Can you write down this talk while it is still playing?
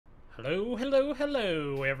Hello, hello,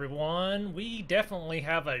 hello, everyone. We definitely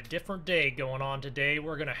have a different day going on today.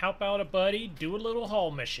 We're going to help out a buddy, do a little haul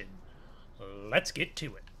mission. Let's get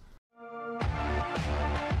to it.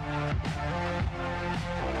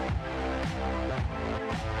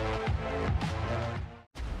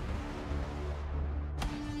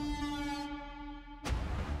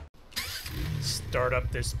 Start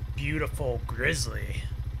up this beautiful grizzly.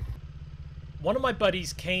 One of my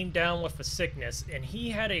buddies came down with a sickness, and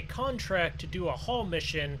he had a contract to do a haul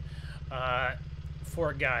mission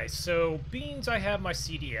for a guy. So, beans, I have my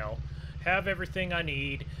CDL, have everything I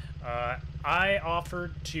need. I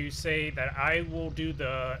offered to say that I will do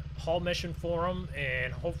the haul mission for him,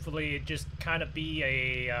 and hopefully it just kind of be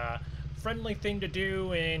a friendly thing to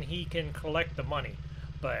do, and he can collect the money.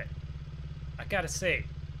 But I gotta say,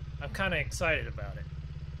 I'm kind of excited about it.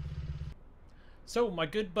 So, my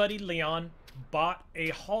good buddy Leon bought a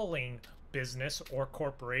hauling business or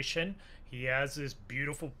corporation. He has this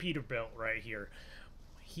beautiful Peterbilt right here.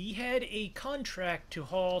 He had a contract to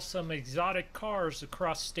haul some exotic cars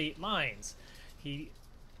across state lines.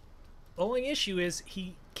 Only issue is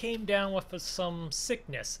he came down with some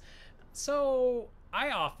sickness. So I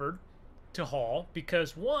offered to haul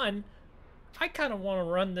because, one, I kind of want to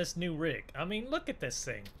run this new rig. I mean, look at this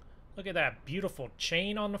thing. Look at that beautiful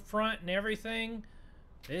chain on the front and everything.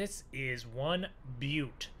 This is one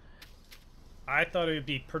beaut. I thought it would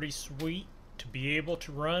be pretty sweet to be able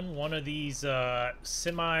to run one of these car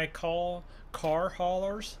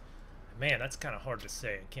haulers. Man, that's kind of hard to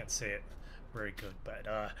say. I can't say it very good, but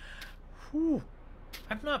whew.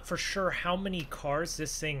 I'm not for sure how many cars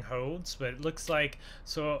this thing holds, but it looks like,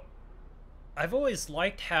 so I've always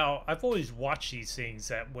watched these things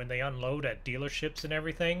that when they unload at dealerships and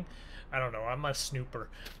everything. I don't know, I'm a snooper,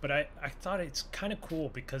 but I thought it's kind of cool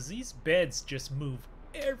because these beds just move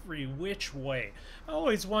every which way. I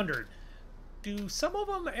always wondered, do some of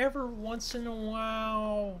them ever once in a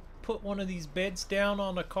while put one of these beds down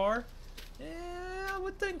on a car? Yeah, I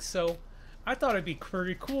would think so. I thought it'd be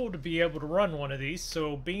pretty cool to be able to run one of these.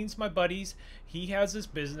 So Beans, my buddies, he has his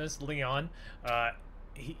business, Leon.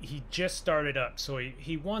 He just started up, so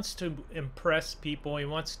he wants to impress people. He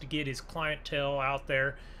wants to get his clientele out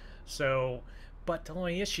there. So, but the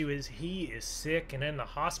only issue is he is sick and in the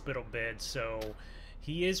hospital bed, so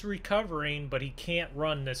he is recovering, but he can't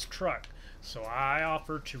run this truck. So I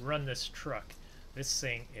offered to run this truck. This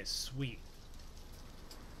thing is sweet.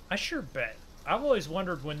 I sure bet. I've always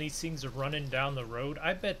wondered when these things are running down the road,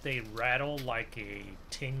 I bet they rattle like a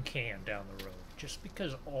tin can down the road. Just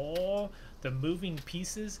because all the moving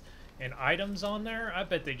pieces and items on there, I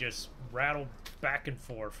bet they just rattle back and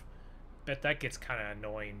forth. Bet that gets kind of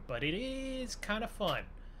annoying, but it is kind of fun.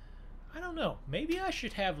 I don't know. Maybe I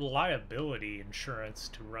should have liability insurance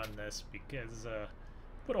to run this because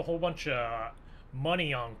put a whole bunch of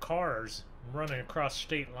money on cars running across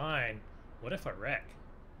state line. What if I wreck?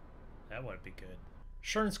 That wouldn't be good.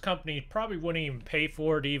 Insurance company probably wouldn't even pay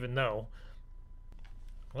for it even though.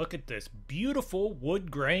 Look at this beautiful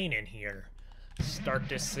wood grain in here. Start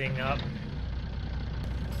this thing up.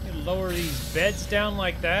 You lower these beds down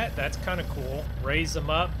like that. That's kind of cool. Raise them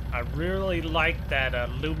up. I really like that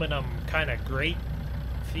aluminum kind of grate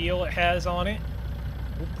feel it has on it.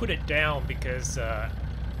 We'll put it down because,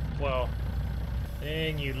 well,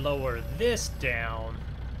 then you lower this down.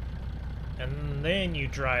 And then you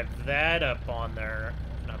drive that up on there.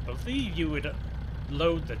 And I believe you would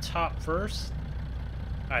load the top first.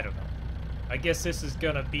 I don't know. I guess this is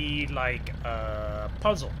gonna be like a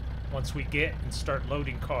puzzle once we get and start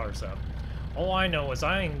loading cars up. All I know is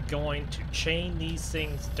I am going to chain these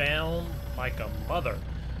things down like a mother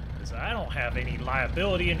because I don't have any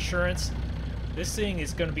liability insurance. This thing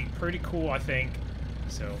is gonna be pretty cool, I think.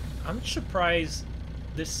 So I'm surprised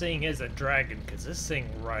this thing is a dragon because this thing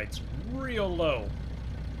rides real low.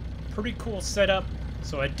 Pretty cool setup.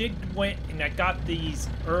 So I went and I got these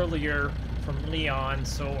earlier from Leon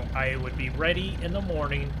so I would be ready in the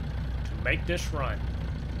morning to make this run.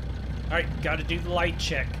 Alright, gotta do the light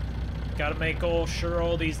check. Gotta make sure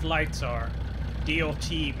all these lights are.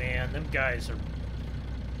 DOT, man, them guys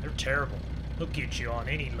they're terrible. They'll get you on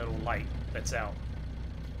any little light that's out.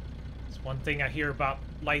 It's one thing I hear about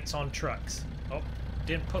lights on trucks. Oh,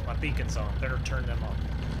 didn't put my beacons on. Better turn them on.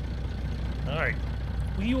 Alright,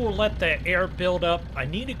 we will let the air build up. I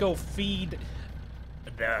need to go feed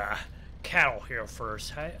the cattle here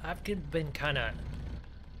first. I've been kind of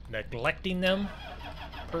neglecting them,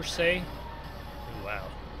 per se. Ooh, wow.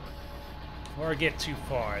 Before I get too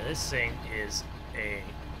far, this thing is a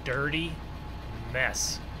dirty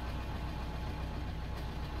mess.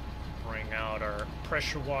 Bring out our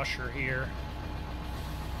pressure washer here.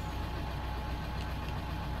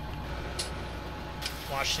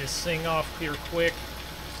 Wash this thing off here quick.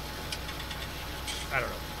 I don't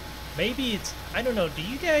know. Maybe it's, I don't know, do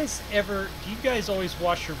you guys always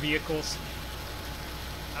wash your vehicles?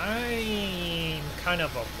 I'm kind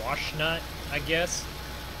of a wash nut, I guess.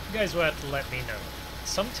 You guys will have to let me know.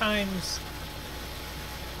 Sometimes,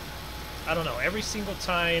 I don't know, every single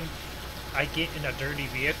time I get in a dirty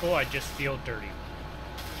vehicle, I just feel dirty.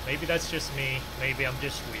 Maybe that's just me. Maybe I'm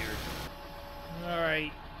just weird.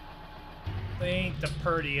 Alright. They ain't the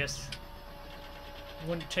prettiest.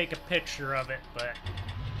 Wouldn't take a picture of it, but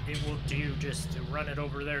it will do just to run it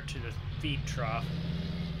over there to the feed trough.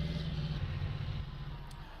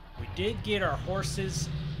 We did get our horses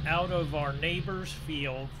out of our neighbor's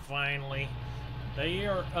field, finally. They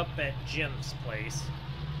are up at Jim's place.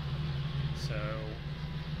 So,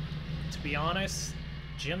 to be honest,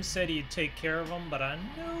 Jim said he'd take care of them, but I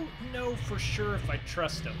don't know for sure if I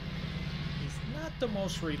trust him. He's not the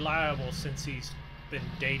most reliable since he's been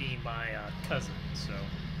dating my cousin, so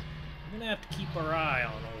we're gonna have to keep our eye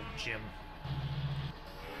on old Jim.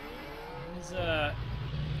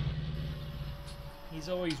 He's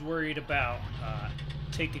always worried about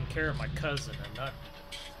taking care of my cousin and not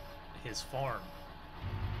his farm.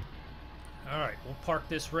 Alright, we'll park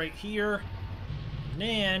this right here, and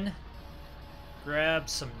then grab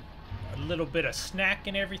a little bit of snack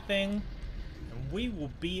and everything, and we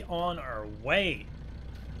will be on our way.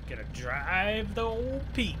 Gonna drive the old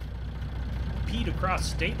Pete across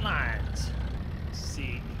state lines. Let's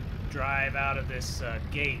see, drive out of this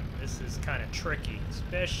gate. This is kind of tricky,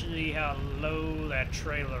 especially how low that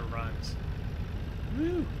trailer runs.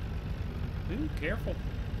 Woo! Ooh, careful.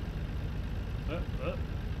 I'm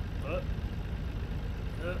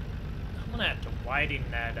gonna have to widen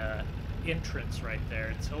that entrance right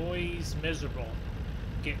there. It's always miserable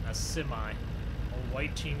getting a semi or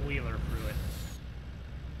 18-wheeler through it.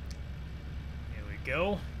 Here we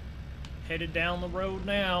go. Headed down the road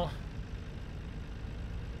now.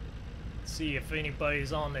 Let's see if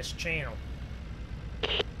anybody's on this channel.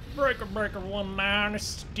 Breaker 19,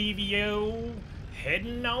 Stevie O.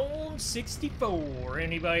 Heading on 64.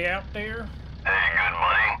 Anybody out there? Hey, good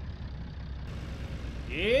buddy.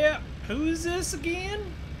 Yeah, who's this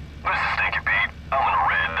again? This is Stinky Pete. I'm in a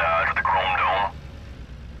red Dodge with a chrome dome.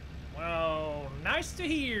 Well, nice to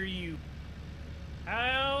hear you.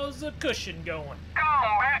 How's the cushion going? Come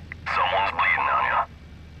on back. Someone's bleeding on you.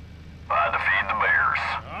 I had to feed the bears.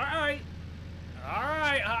 Alright.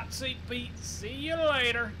 Alright, Hot Seat Pete. See you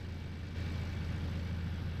later.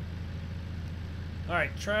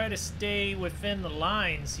 Alright, try to stay within the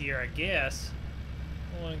lines here, I guess.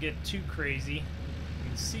 Don't want to get too crazy. You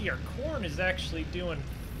can see our corn is actually doing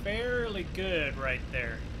fairly good right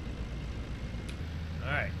there.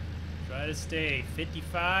 Alright, try to stay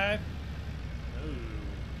 55. Ooh,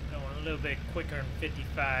 going a little bit quicker than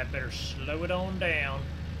 55. Better slow it on down.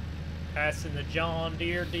 Passing the John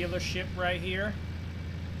Deere dealership right here.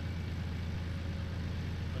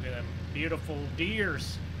 Look at them beautiful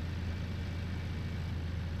deers.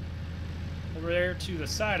 Over there to the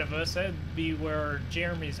side of us, that'd be where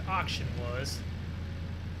Jeremy's auction was.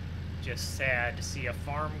 Just sad to see a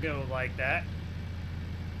farm go like that.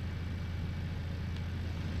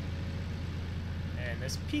 And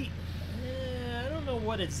this Pete, I don't know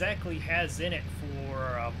what exactly has in it for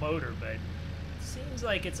a motor, but it seems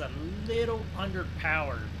like it's a little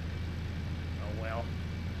underpowered. Oh well.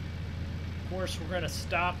 Of course, we're going to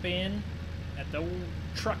stop in at the old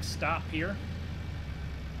truck stop here.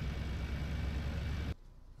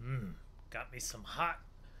 Got me some hot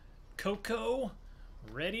cocoa,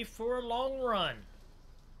 ready for a long run.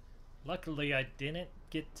 Luckily, I didn't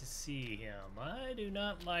get to see him. I do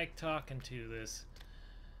not like talking to this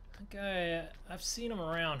guy. I've seen him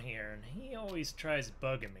around here, and he always tries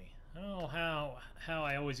bugging me. I don't know how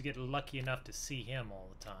I always get lucky enough to see him all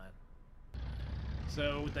the time.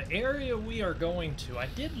 So, the area we are going to, I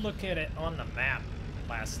did look at it on the map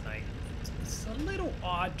last night. It's a little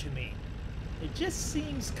odd to me. It just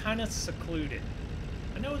seems kind of secluded.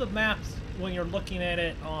 I know the maps, when you're looking at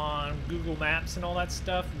it on Google Maps and all that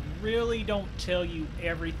stuff, really don't tell you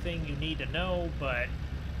everything you need to know, but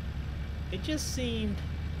it just seemed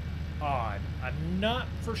odd. I'm not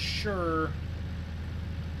for sure.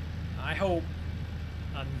 I hope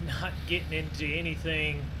I'm not getting into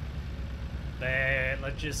anything that,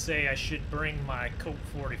 let's just say, I should bring my Colt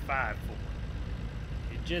 45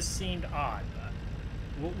 for. It just seemed odd.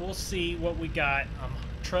 We'll see what we got. I'm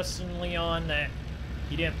trusting Leon that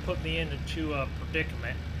he didn't put me into a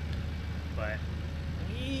predicament. But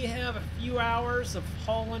we have a few hours of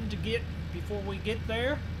hauling to get before we get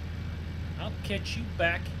there. I'll catch you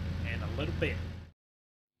back in a little bit.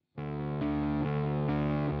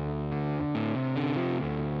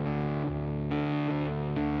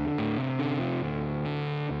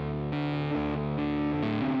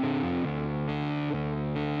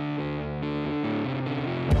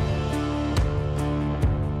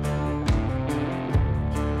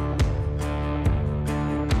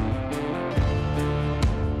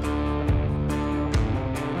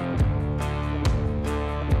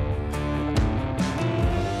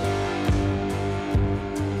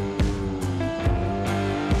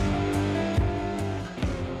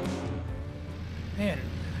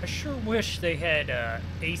 wish they had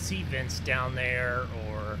AC vents down there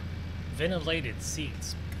or ventilated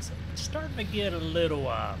seats, because I'm starting to get a little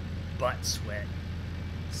butt sweat.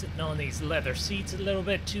 Sitting on these leather seats a little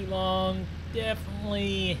bit too long,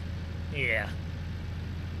 definitely, yeah.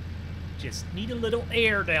 Just need a little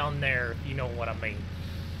air down there, if you know what I mean.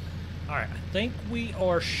 Alright, I think we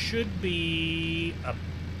should be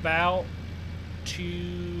about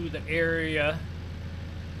to the area.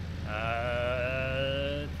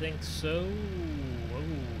 I think so. Oh.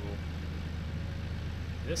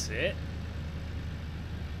 This it?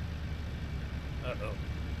 Uh-oh.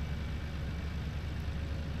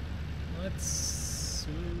 Let's...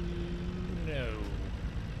 no.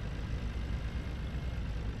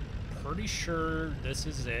 Pretty sure this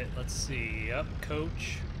is it. Let's see. Up,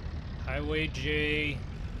 coach. Highway J.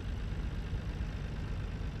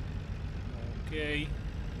 Okay.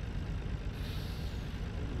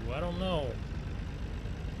 Ooh, I don't know.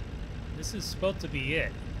 This is supposed to be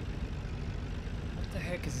it. What the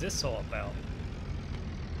heck is this all about?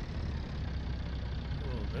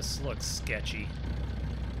 Oh, this looks sketchy.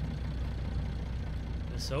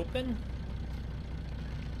 This open?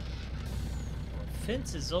 The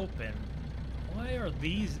fence is open. Why are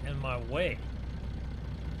these in my way?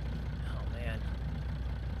 Oh man.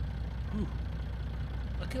 Whew.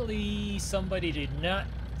 Luckily, somebody did not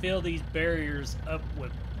fill these barriers up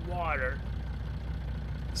with water.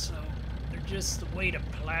 So, they're just a weight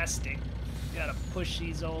of plastic. Gotta push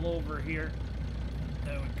these all over here.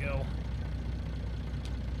 There we go.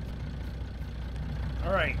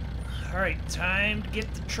 Alright. Alright, time to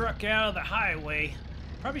get the truck out of the highway.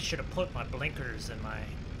 Probably should have put my blinkers and my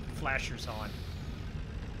flashers on.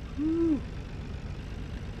 Whew.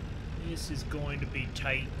 This is going to be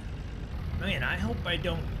tight. Man, I hope I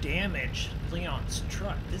don't damage Leon's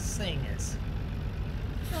truck. This thing is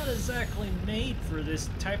not exactly made for this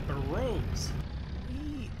type of roads.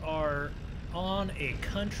 We are on a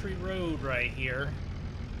country road right here.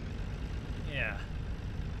 Yeah.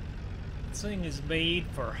 This thing is made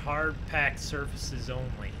for hard-packed surfaces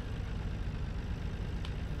only.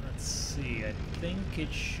 Let's see, I think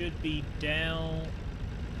it should be down...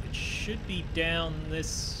 It should be down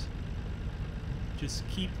this... Just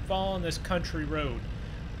keep following this country road.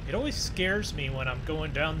 It always scares me when I'm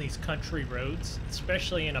going down these country roads,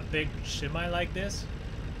 especially in a big semi like this.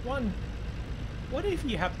 One, what if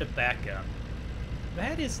you have to back up?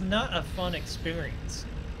 That is not a fun experience.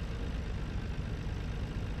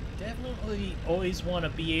 Definitely always want to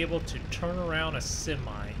be able to turn around a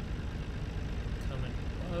semi. Coming,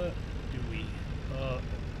 do we,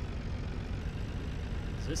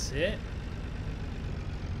 is this it?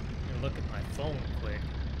 Look at my phone quick.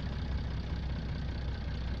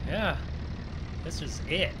 Yeah, this is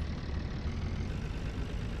it.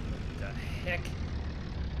 What the heck?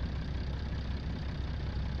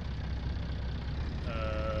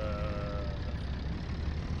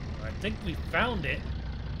 I think we found it.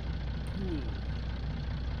 Ooh.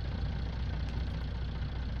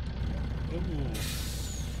 Ooh.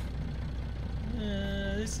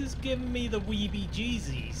 This is giving me the weebie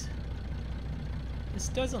jeezies. This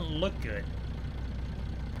doesn't look good.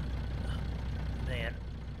 Man.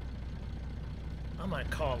 I'm gonna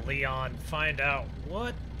call Leon, find out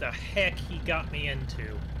what the heck he got me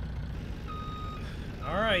into.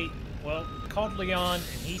 Alright, well, called Leon,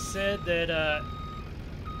 and he said that,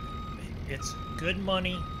 it's good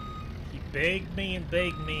money. He begged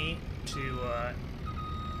me to,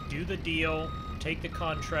 do the deal, take the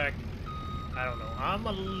contract. I don't know. I'm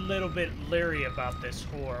a little bit leery about this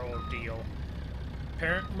whole ordeal.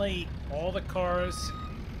 Apparently, all the cars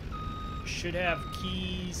should have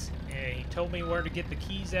keys, and he told me where to get the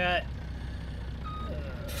keys at.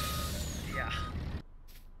 Yeah.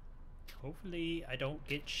 Hopefully, I don't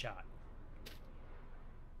get shot.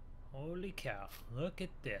 Holy cow, look at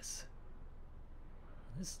this.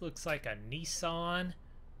 This looks like a Nissan.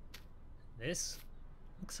 This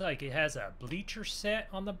looks like it has a bleacher set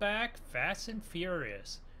on the back. Fast and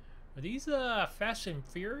Furious. Are these Fast and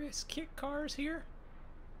Furious kit cars here?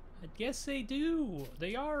 I guess they do.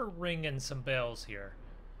 They are ringing some bells here.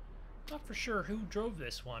 Not for sure who drove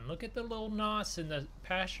this one. Look at the little NOS in the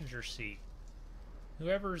passenger seat.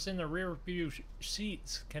 Whoever's in the rear view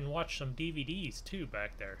seats can watch some DVDs too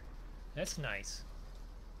back there. That's nice.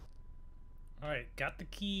 Alright, got the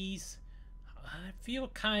keys. I feel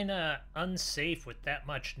kinda unsafe with that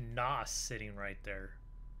much NOS sitting right there.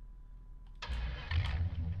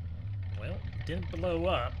 Well, it didn't blow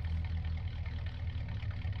up.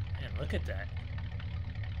 Man, look at that.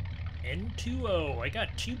 N2O. I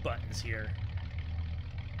got 2 buttons here.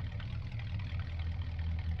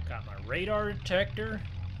 Got my radar detector.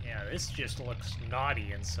 Yeah, this just looks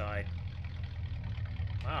naughty inside.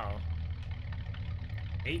 Wow.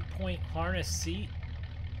 8-point harness seat.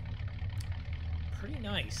 Pretty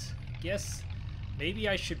nice. I guess maybe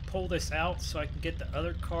I should pull this out so I can get the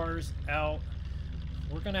other cars out.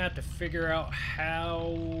 We're gonna have to figure out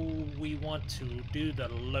how we want to do the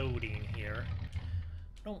loading here.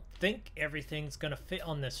 I don't think everything's gonna fit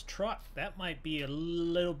on this truck. That might be a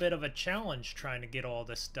little bit of a challenge trying to get all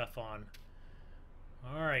this stuff on.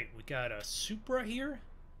 Alright, we got a Supra here.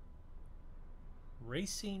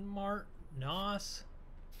 Racing Mart, NOS.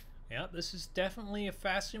 Yeah, this is definitely a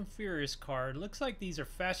Fast and Furious car. It looks like these are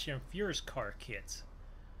Fast and Furious car kits.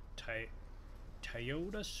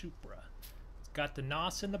 Toyota Supra. It's got the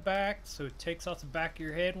NOS in the back, so it takes off the back of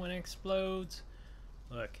your head when it explodes.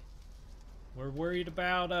 Look, we're worried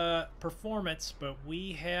about performance, but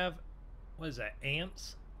we have, what is that,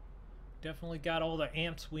 amps? Definitely got all the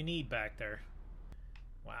amps we need back there.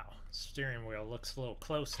 Wow, steering wheel looks a little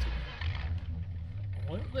close to me.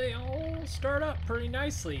 Well, they all start up pretty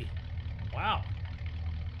nicely. Wow.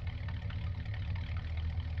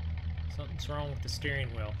 Something's wrong with the steering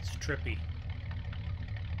wheel. It's trippy.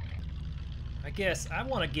 I guess I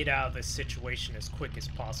want to get out of this situation as quick as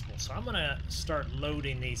possible, so I'm going to start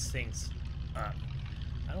loading these things up.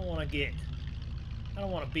 I don't want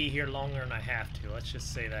to be here longer than I have to. Let's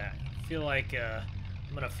just say that. I feel like I'm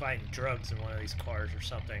going to find drugs in one of these cars or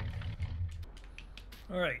something.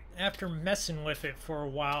 Alright, after messing with it for a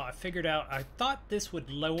while, I figured out, I thought this would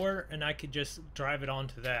lower and I could just drive it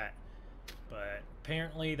onto that. But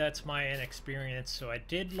apparently that's my inexperience, so I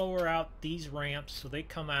did lower out these ramps so they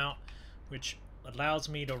come out, which allows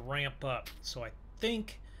me to ramp up. So I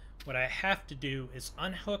think what I have to do is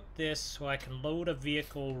unhook this so I can load a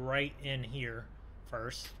vehicle right in here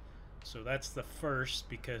first. So that's the first,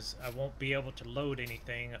 because I won't be able to load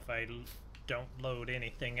anything if I don't load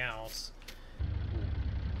anything else.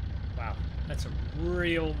 Wow, that's a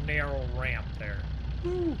real narrow ramp there.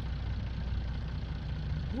 Woo!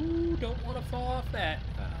 Ooh, don't want to fall off that.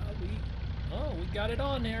 We got it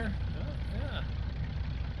on there. Oh, yeah.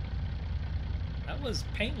 That was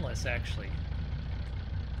painless, actually.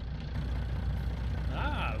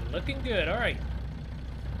 Ah, looking good. All right.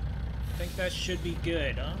 I think that should be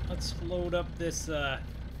good, huh? Let's load up this, what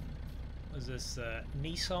is this,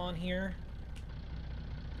 Nissan here?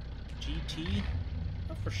 GT?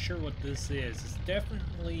 Not for sure what this is. It's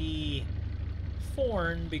definitely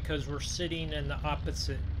foreign because we're sitting in the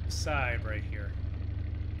opposite side right here.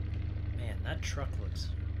 Man, that truck looks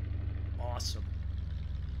awesome.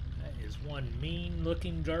 That is one mean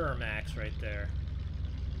looking Duramax right there.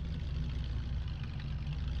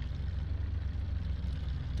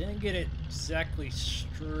 Didn't get it exactly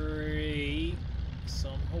straight, so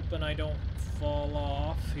I'm hoping I don't fall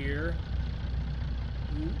off here.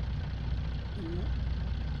 Ooh. Ooh.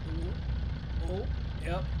 Oh,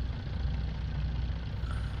 yep.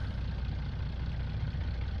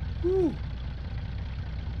 Woo!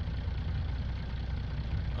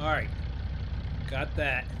 Alright. Got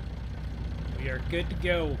that. We are good to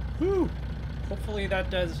go. Woo! Hopefully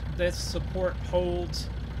this support holds.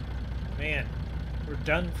 Man, we're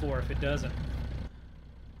done for if it doesn't.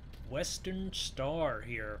 Western Star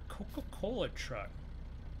here. Coca-Cola truck.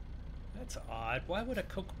 That's odd. Why would a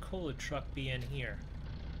Coca-Cola truck be in here?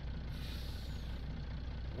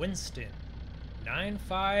 Winston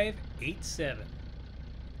 9587.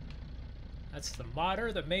 That's the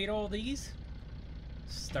modder that made all these.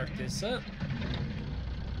 Start this up.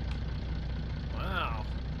 Wow.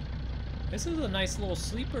 This is a nice little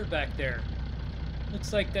sleeper back there.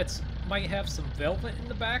 Looks like that's might have some velvet in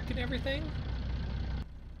the back and everything.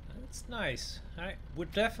 That's nice. We're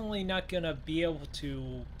definitely not gonna be able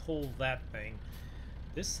to pull that thing.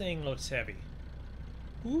 This thing looks heavy.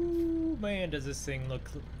 Ooh, man, does this thing look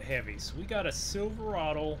heavy. So we got a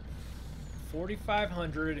Silverado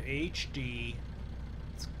 4500 HD.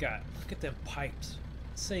 It's got, look at them pipes.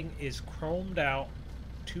 This thing is chromed out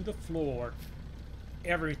to the floor.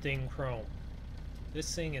 Everything chrome.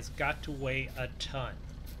 This thing has got to weigh a ton.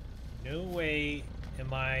 No way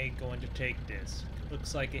am I going to take this. It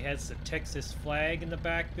looks like it has the Texas flag in the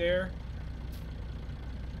back there.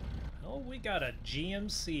 Oh, we got a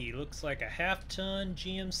GMC. Looks like a half-ton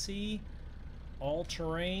GMC.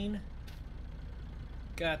 All-terrain.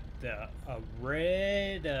 Got a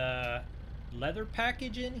red leather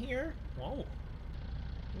package in here. Whoa.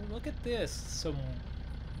 Look at this. Some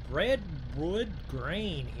red wood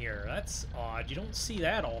grain here. That's odd. You don't see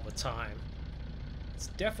that all the time. It's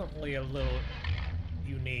definitely a little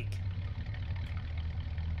unique.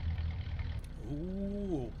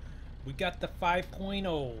 Ooh. We got the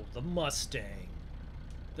 5.0, the Mustang.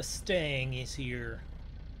 Mustang is here.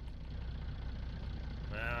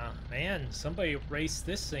 Man, somebody raced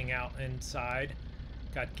this thing out inside.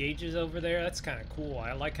 Got gauges over there. That's kind of cool.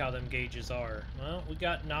 I like how them gauges are. Well, we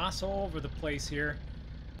got NOS all over the place here.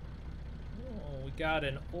 Oh, we got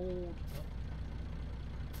an old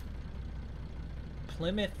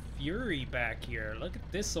Plymouth Fury back here. Look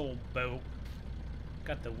at this old boat.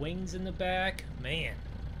 Got the wings in the back. Man,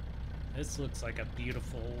 this looks like a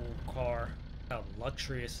beautiful old car. How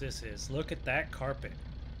luxurious this is. Look at that carpet.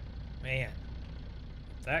 Man,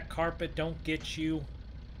 if that carpet don't get you,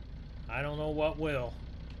 I don't know what will.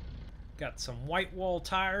 Got some white wall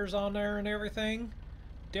tires on there and everything.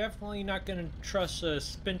 Definitely not going to trust the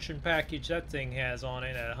suspension package that thing has on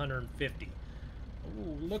it at 150.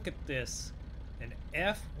 Ooh, look at this. An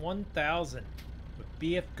F1000 with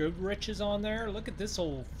BF Goodrich's on there. Look at this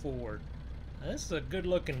old Ford. Now, this is a good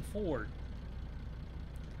looking Ford.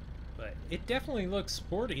 But it definitely looks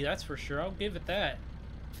sporty, that's for sure. I'll give it that.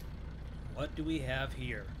 What do we have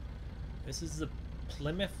here? This is the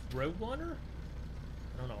Plymouth Roadrunner?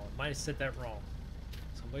 I don't know, I might have said that wrong.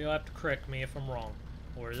 Somebody will have to correct me if I'm wrong.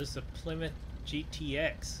 Or is this a Plymouth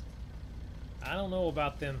GTX? I don't know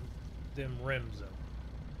about them rims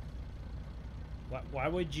though. Why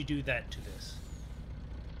would you do that to this?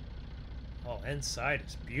 Oh, inside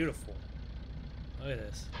is beautiful. Look at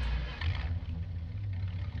this.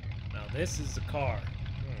 Now this is the car.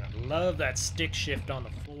 I love that stick shift on the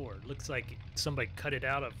floor. It looks like somebody cut it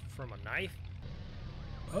out from a knife.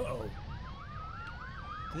 Uh-oh.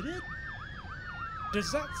 Did it? Does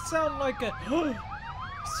that sound like a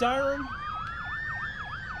siren?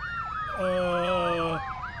 I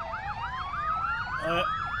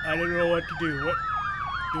don't know what to do. What?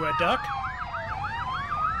 Do I duck?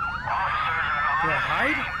 Do I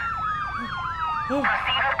hide? Proceed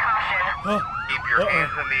with caution. Keep your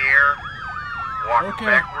hands in the air. Walk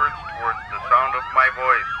backwards towards the sound of my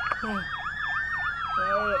voice.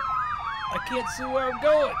 I can't see where I'm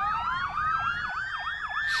going.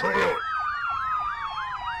 Say it.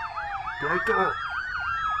 Back up.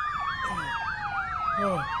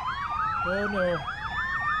 Oh no.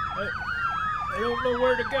 I don't know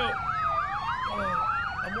where to go.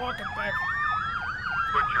 I'm walking back.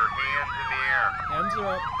 Put your hands in the air. Hands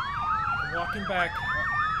are up. I'm walking back.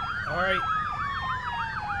 Alright.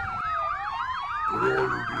 Get on your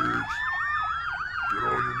knees. Get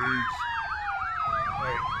on your knees.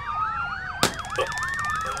 Alright.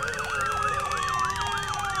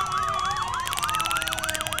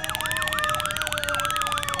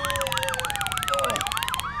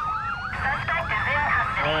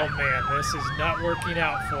 Oh man, this is not working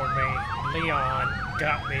out for me. Leon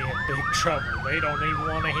got me in big trouble. They don't even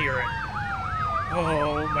want to hear it.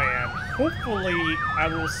 Oh man. Hopefully I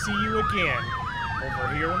will see you again over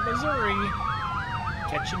here in Missouri.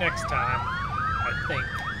 Catch you next time, I think.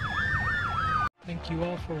 Thank you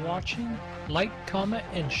all for watching. Like, comment,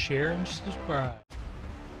 and share and subscribe.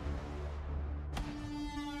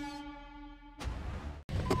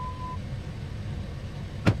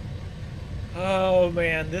 Oh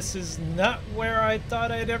man, this is not where I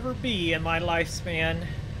thought I'd ever be in my lifespan.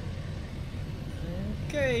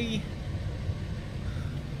 Okay.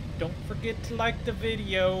 Don't forget to like the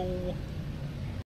video.